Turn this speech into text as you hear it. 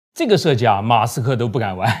这个设计啊，马斯克都不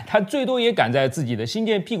敢玩，他最多也敢在自己的星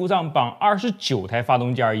舰屁股上绑29台发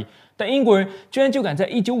动机而已。但英国人居然就敢在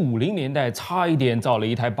1950年代差一点造了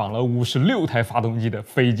一台绑了56台发动机的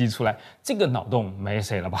飞机出来，这个脑洞没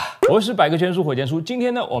谁了吧？我是百科全叔火箭叔，今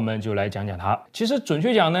天呢我们就来讲讲它。其实准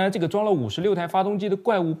确讲呢，这个装了56台发动机的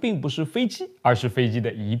怪物并不是飞机，而是飞机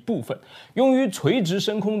的一部分，用于垂直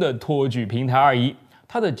升空的托举平台而已。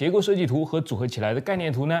它的结构设计图和组合起来的概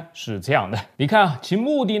念图呢是这样的，你看啊，其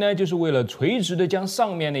目的呢就是为了垂直的将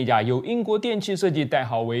上面那架由英国电气设计代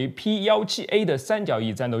号为 P17A 的三角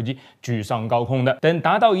翼战斗机举上高空的，等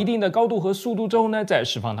达到一定的高度和速度之后呢，再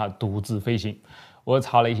释放它独自飞行。我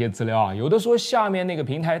查了一些资料啊，有的说下面那个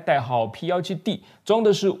平台代号 P17D 装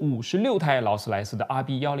的是56台劳斯莱斯的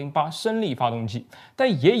RB108 升力发动机，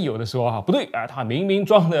但也有的说啊，不对啊，它明明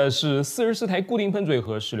装的是44台固定喷嘴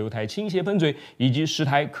和16台倾斜喷嘴，以及10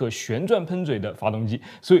台可旋转喷嘴的发动机，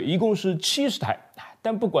所以一共是70台。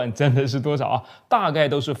但不管真的是多少啊，大概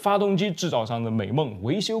都是发动机制造商的美梦，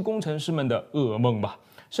维修工程师们的噩梦吧。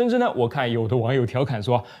甚至呢，我看有的网友调侃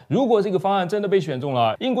说，如果这个方案真的被选中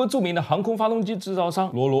了，英国著名的航空发动机制造商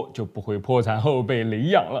罗罗就不会破产后被领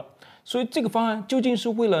养了。所以这个方案究竟是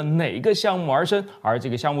为了哪个项目而生？而这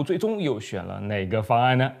个项目最终又选了哪个方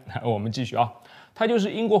案呢？我们继续啊，它就是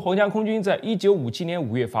英国皇家空军在1957年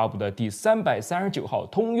5月发布的第339号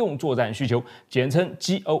通用作战需求，简称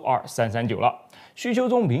GOR339了。需求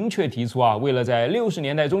中明确提出啊，为了在60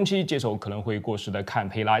年代中期接手可能会过时的坎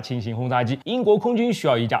培拉轻型轰炸机，英国空军需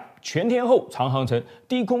要一架全天候长航程、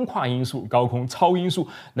低空跨音速、高空超音速、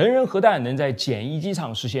能扔核弹、能在简易机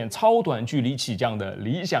场实现超短距离起降的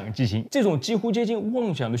理想机型。这种几乎接近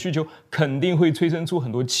妄想的需求，肯定会催生出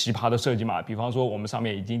很多奇葩的设计嘛，比方说我们上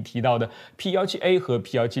面已经提到的 P17A 和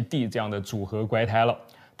P17D 这样的组合怪胎了。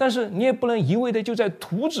但是你也不能一味的就在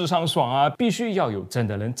图纸上爽啊，必须要有真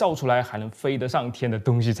的能造出来还能飞得上天的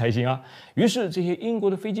东西才行啊。于是这些英国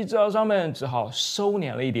的飞机制造商们只好收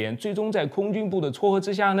敛了一点，最终在空军部的撮合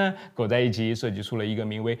之下呢，苟在一起设计出了一个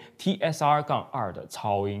名为 TSR-2 的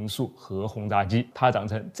超音速核轰炸机，它长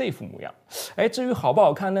成这副模样。至于好不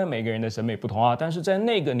好看呢，每个人的审美不同啊，但是在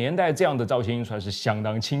那个年代这样的造型算是相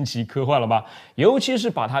当清奇科幻了吧，尤其是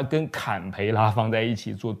把它跟坎培拉放在一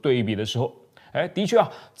起做对比的时候。的确啊，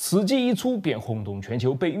此机一出便轰动全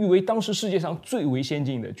球，被誉为当时世界上最为先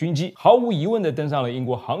进的军机，毫无疑问的登上了英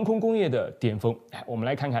国航空工业的巅峰。我们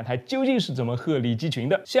来看看它究竟是怎么鹤立鸡群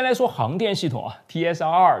的。先来说航电系统啊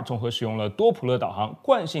 ，TSR-2 综合使用了多普勒导航、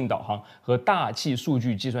惯性导航和大气数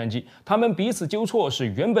据计算机，它们彼此纠错，使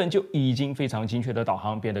原本就已经非常精确的导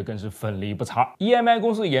航变得更是粉力不差。EMI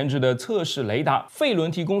公司研制的测试雷达，费伦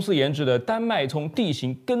提公司研制的单脉冲地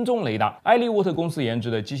形跟踪雷达，埃利沃特公司研制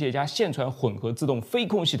的机械加线传混合自动飞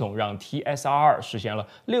控系统，让 TSR-2 实现了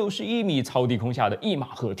61米超低空下的1马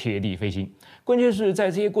赫贴地飞行。关键是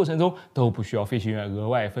在这些过程中都不需要飞行员额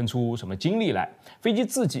外分出什么精力来，飞机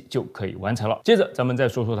自己就可以完成了。接着咱们再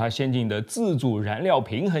说说它先进的自主燃料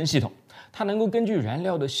平衡系统。它能够根据燃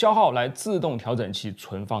料的消耗来自动调整其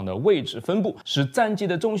存放的位置分布，使战机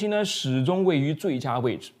的重心呢始终位于最佳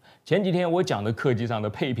位置。前几天我讲的客机上的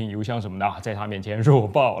配品油箱什么的，在它面前弱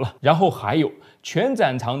爆了。然后还有全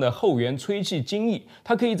展长的后缘吹气襟翼，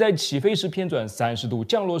它可以在起飞时偏转30度，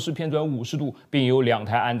降落时偏转50度，并有2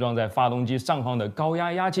台安装在发动机上方的高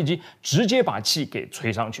压压气机，直接把气给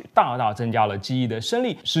吹上去，大大增加了机翼的升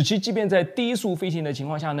力，使其即便在低速飞行的情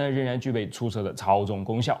况下呢，仍然具备出色的操纵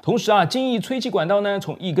功效。同时啊，襟翼吹气管道呢，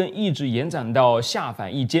从一根一直延展到下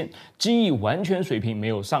反翼尖，机翼完全水平，没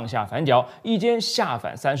有上下反角，翼尖下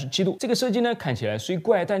反37度。这个设计呢，看起来虽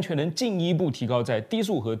怪，但却能进一步提高在低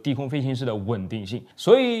速和低空飞行时的稳定性。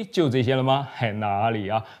所以就这些了吗？哪里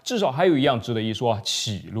啊？至少还有一样值得一说啊，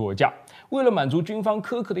起落架。为了满足军方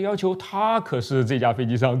苛刻的要求，它可是这架飞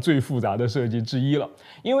机上最复杂的设计之一了。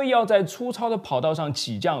因为要在粗糙的跑道上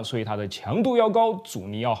起降，所以它的强度要高，阻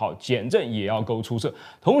尼要好，减震也要够出色。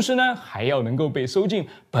同时呢，还要能够被收进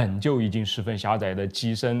本就已经十分狭窄的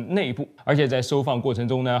机身内部，而且在收放过程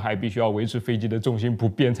中呢，还必须要维持飞机的重心不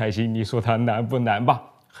变才行。你说它难不难吧？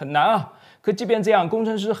很难啊。可即便这样，工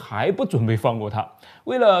程师还不准备放过它。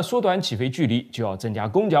为了缩短起飞距离，就要增加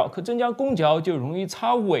攻角，可增加攻角就容易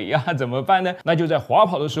插尾啊，怎么办呢？那就在滑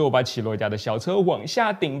跑的时候把起落架的小车往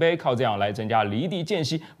下顶呗，靠这样来增加离地间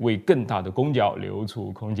隙，为更大的攻角留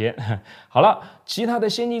出空间。好了，其他的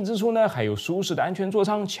先进之处呢，还有舒适的安全座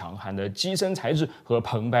舱、强悍的机身材质和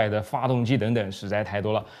澎湃的发动机等等，实在太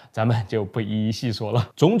多了，咱们就不一一细说了。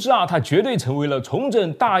总之啊，它绝对成为了重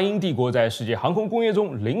整大英帝国在世界航空工业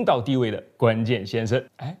中领导地位的关键先生。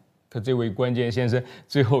可这位关键先生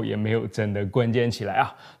最后也没有真的关键起来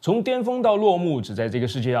啊！从巅峰到落幕，只在这个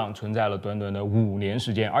世界上存在了短短的5年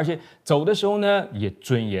时间，而且走的时候呢，也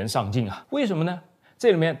尊严丧尽啊！为什么呢？这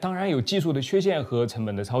里面当然有技术的缺陷和成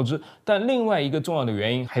本的超支，但另外一个重要的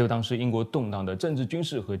原因，还有当时英国动荡的政治、军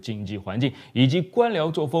事和经济环境，以及官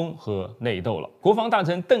僚作风和内斗了。国防大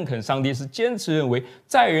臣邓肯上帝是坚持认为，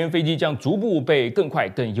载人飞机将逐步被更快、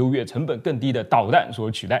更优越、成本更低的导弹所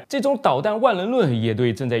取代。这种导弹万能论也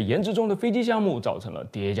对正在研制中的飞机项目造成了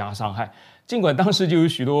叠加伤害。尽管当时就有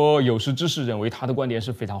许多有识之士认为他的观点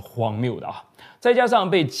是非常荒谬的啊，再加上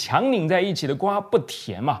被强拧在一起的瓜不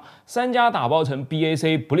甜嘛，3家打包成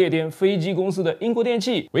BAC 不列颠飞机公司的英国电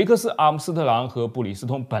气、维克斯阿姆斯特朗和布里斯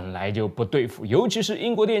通本来就不对付，尤其是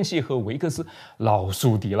英国电气和维克斯老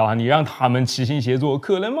宿敌了，你让他们齐心协作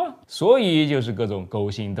可能吗？所以就是各种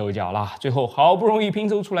勾心斗角啦。最后好不容易拼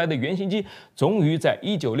凑出来的原型机，终于在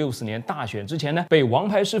1964年大选之前呢，被王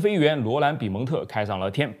牌试飞员罗兰比蒙特开上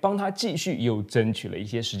了天，帮他继续又争取了一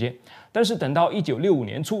些时间。但是等到1965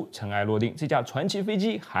年初尘埃落定，这架传奇飞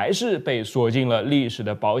机还是被锁进了历史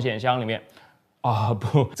的保险箱里面。啊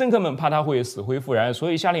不，政客们怕它会死灰复燃，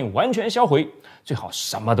所以下令完全销毁，最好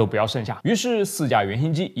什么都不要剩下。于是4架原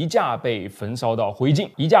型机，一架被焚烧到灰烬，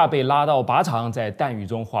一架被拉到靶场，在弹雨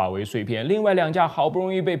中化为碎片，另外2架好不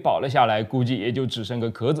容易被保了下来，估计也就只剩个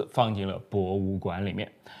壳子，放进了博物馆里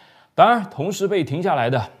面。当然，同时被停下来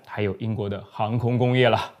的还有英国的航空工业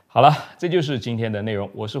了。好了，这就是今天的内容。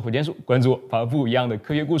我是火箭叔，关注我，把不一样的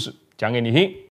科学故事讲给你听。